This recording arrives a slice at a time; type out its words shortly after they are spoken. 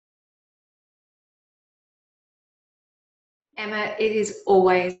Emma, it is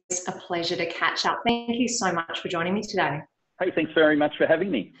always a pleasure to catch up. Thank you so much for joining me today. Hey, thanks very much for having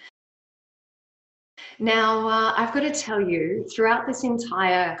me. Now, I've got to tell you, throughout this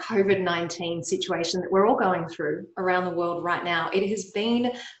entire COVID-19 situation that we're all going through around the world right now, it has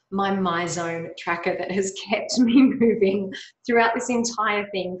been my Myzone tracker that has kept me moving throughout this entire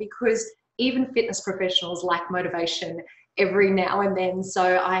thing, because even fitness professionals lack motivation every now and then.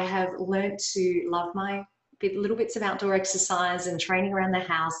 So I have learnt to love my little bits of outdoor exercise and training around the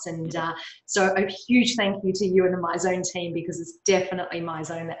house. And so a huge thank you to you and the Myzone team, because it's definitely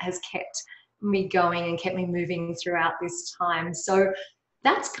Myzone that has kept me going and kept me moving throughout this time. So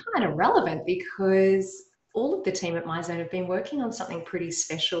that's kind of relevant, because all of the team at Myzone have been working on something pretty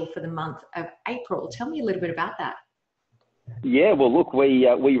special for the month of April. Tell me a little bit about that. Yeah, well, look,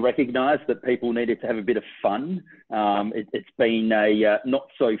 we recognised that people needed to have a bit of fun. It's been a not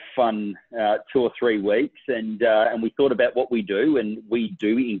so fun 2 or 3 weeks, and we thought about what we do, and we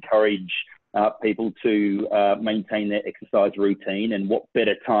do encourage people to maintain their exercise routine, and what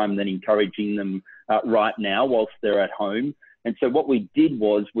better time than encouraging them right now whilst they're at home. And so what we did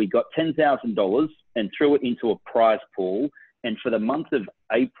was we got $10,000 and threw it into a prize pool. And for the month of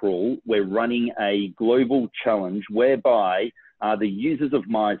April, we're running a global challenge whereby the users of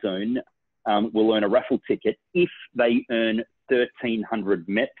Myzone will earn a raffle ticket if they earn 1,300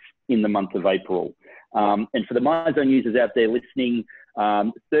 MEPs in the month of April. And for the Myzone users out there listening,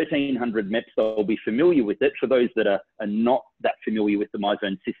 1,300 MEPs, they'll be familiar with it. For those that are not that familiar with the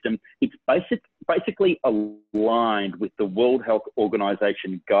Myzone system, it's basically aligned with the World Health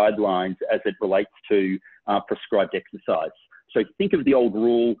Organization guidelines as it relates to prescribed exercise. So think of the old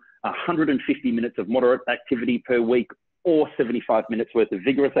rule, 150 minutes of moderate activity per week or 75 minutes worth of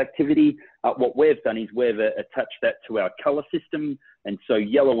vigorous activity. What we've done is we've attached that to our color system. And so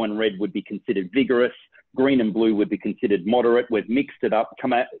yellow and red would be considered vigorous, green and blue would be considered moderate. We've mixed it up,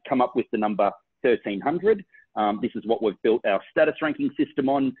 come up with the number 1,300. This is what we've built our status ranking system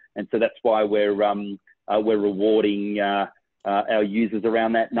on. And so that's why we're rewarding our users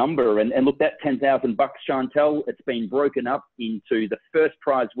around that number. And look, that $10,000, Chantel, it's been broken up into the first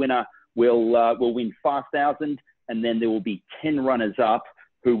prize winner will win $5,000, and then there will be 10 runners up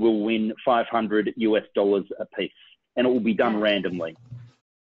who will win $500 a piece, and it will be done randomly.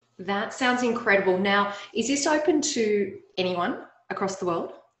 That sounds incredible. Now, is this open to anyone across the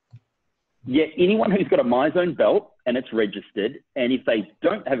world? Yeah, anyone who's got a Myzone belt and it's registered. And if they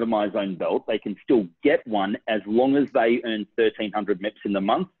don't have a Myzone belt, they can still get one as long as they earn 1,300 MEPs in the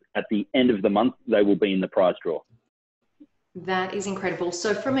month. At the end of the month, they will be in the prize draw. That is incredible.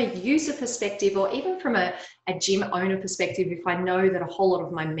 So from a user perspective, or even from a gym owner perspective, if I know that a whole lot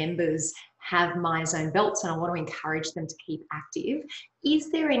of my members have Myzone belts and I want to encourage them to keep active,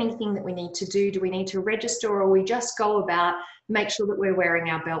 is there anything that we need to do? Do we need to register, or we just go about, make sure that we're wearing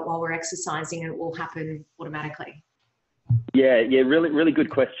our belt while we're exercising and it will happen automatically? Yeah, really good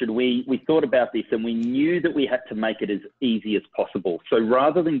question. We thought about this, and we knew that we had to make it as easy as possible. So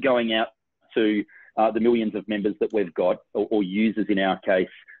rather than going out to the millions of members that we've got, or users in our case,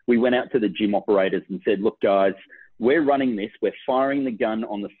 we went out to the gym operators and said, look guys, we're running this, we're firing the gun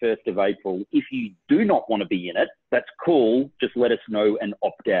on the 1st of April. If you do not want to be in it, that's cool, just let us know and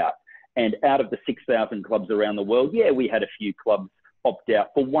opt out. And out of the 6,000 clubs around the world, yeah, we had a few clubs opt out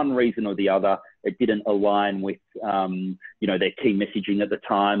for one reason or the other. It didn't align with their key messaging at the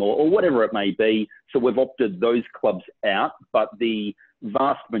time, or whatever it may be. So we've opted those clubs out, but the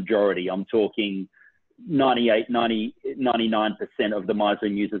vast majority, I'm talking 98, 90, 99% of the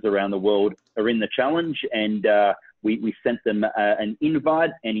Myzone users around the world are in the challenge, and we sent them an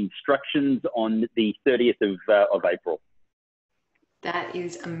invite and instructions on the 30th of April. That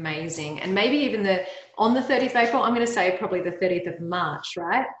is amazing. And maybe even on the 30th of April, I'm going to say probably the 30th of March,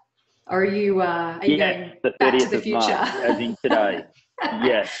 right? Or are you going the back to 30th the of future? March, as in today.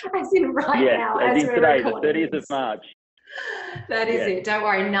 Yes. As in right now. As in we're today, the recording 30th this. of March. That is it. Don't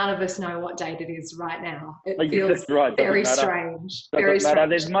worry, none of us know what date it is right now. It feels That's right. very strange. Very Doesn't matter. strange.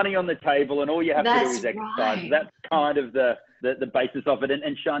 There's money on the table, and all you have to do is exercise. Right. That's kind of the basis of it.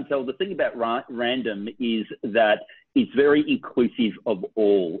 And Chantel, the thing about random is that it's very inclusive of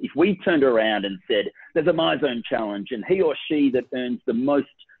all. If we turned around and said, there's a Myzone challenge, and he or she that earns the most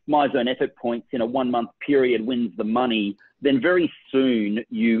Myzone Effort Points in a 1-month period wins the money, then very soon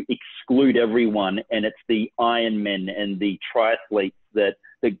you exclude everyone, and it's the Ironmen and the triathletes that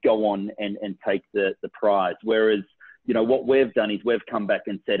go on and take the prize. Whereas, what we've done is we've come back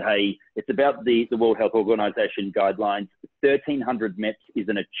and said, hey, it's about the World Health Organization guidelines. 1,300 MEPs is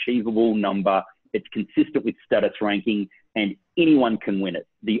an achievable number. It's consistent with status ranking, and anyone can win it.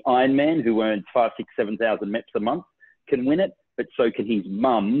 The Ironman, who earns 5,000, 6,000, 7,000 MEPs a month, can win it, but so can his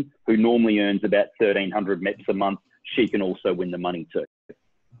mum, who normally earns about 1,300 MEPs a month. She can also win the money too.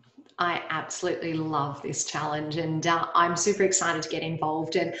 I absolutely love this challenge, and I'm super excited to get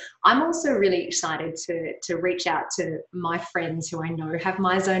involved. And I'm also really excited to reach out to my friends who I know have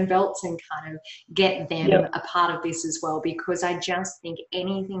Myzone belts and kind of get them a part of this as well, because I just think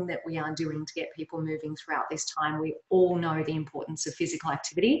anything that we are doing to get people moving throughout this time, we all know the importance of physical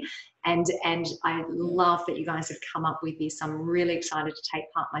activity. And I love that you guys have come up with this. I'm really excited to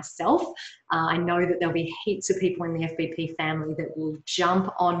take part myself. I know that there'll be heaps of people in the FBP family that will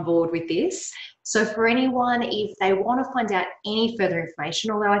jump on board with this. So for anyone, if they want to find out any further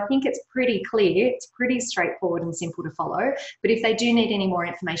information, although I think it's pretty clear, it's pretty straightforward and simple to follow, but if they do need any more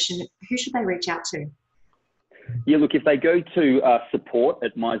information, who should they reach out to? Yeah, look, if they go to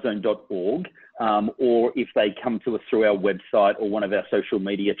support@myzone.org, or if they come to us through our website or one of our social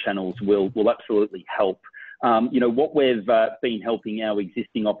media channels, we'll absolutely help. What we've been helping our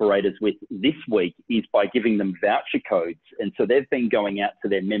existing operators with this week is by giving them voucher codes. And so they've been going out to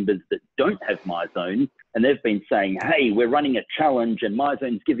their members that don't have Myzone, and they've been saying, hey, we're running a challenge and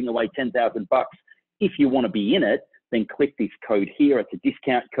Myzone's giving away $10,000. If you want to be in it, then click this code here. It's a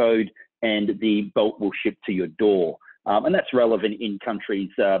discount code, and the belt will ship to your door. And that's relevant in countries,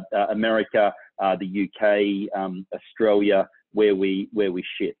 America, the UK, Australia, where we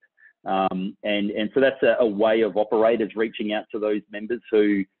ship. And so that's a way of operators reaching out to those members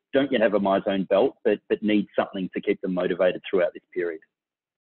who don't yet have a Myzone belt, but need something to keep them motivated throughout this period.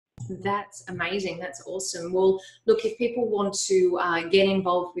 That's amazing. That's awesome. Well, look, if people want to get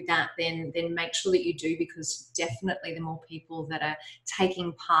involved with that, then make sure that you do, because definitely the more people that are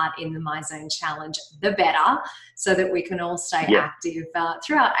taking part in the Myzone challenge, the better, so that we can all stay active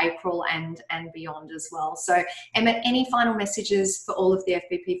throughout April and beyond as well. So, Emmett, any final messages for all of the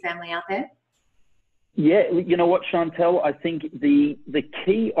FBP family out there? Yeah, you know what, Chantel, I think the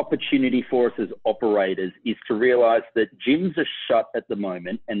key opportunity for us as operators is to realise that gyms are shut at the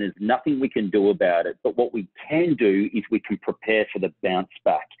moment and there's nothing we can do about it. But what we can do is we can prepare for the bounce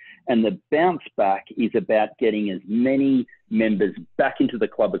back. And the bounce back is about getting as many members back into the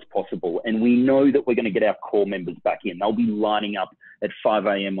club as possible. And we know that we're going to get our core members back in. They'll be lining up at 5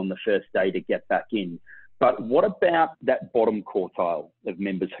 a.m. on the first day to get back in. But what about that bottom quartile of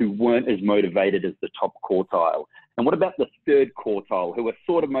members who weren't as motivated as the top quartile? And what about the third quartile who are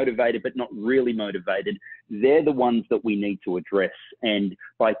sort of motivated but not really motivated? They're the ones that we need to address. And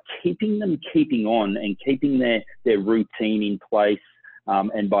by keeping them keeping on and keeping their routine in place,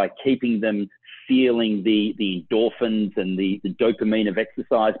 and by keeping them feeling the endorphins and the dopamine of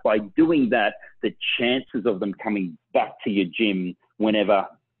exercise, by doing that, the chances of them coming back to your gym whenever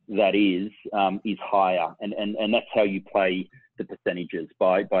that is higher. And that's how you play the percentages,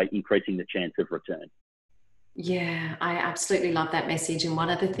 by increasing the chance of return. Yeah, I absolutely love that message. And one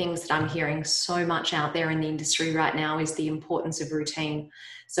of the things that I'm hearing so much out there in the industry right now is the importance of routine.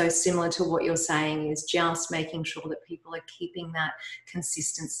 So similar to what you're saying, is just making sure that people are keeping that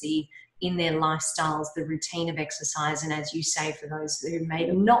consistency in their lifestyles, the routine of exercise. And as you say, for those who may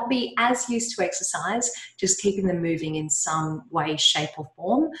not be as used to exercise, just keeping them moving in some way, shape or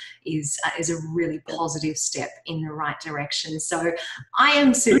form is a really positive step in the right direction. So I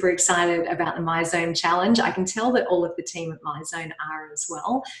am super excited about the Myzone challenge. I can tell that all of the team at Myzone are as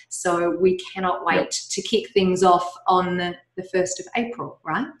well. So we cannot wait to kick things off on the 1st of April,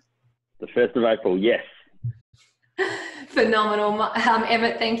 right? The 1st of April, yes. Phenomenal.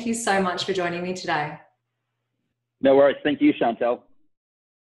 Emmett, thank you so much for joining me today. No worries. Thank you, Chantel.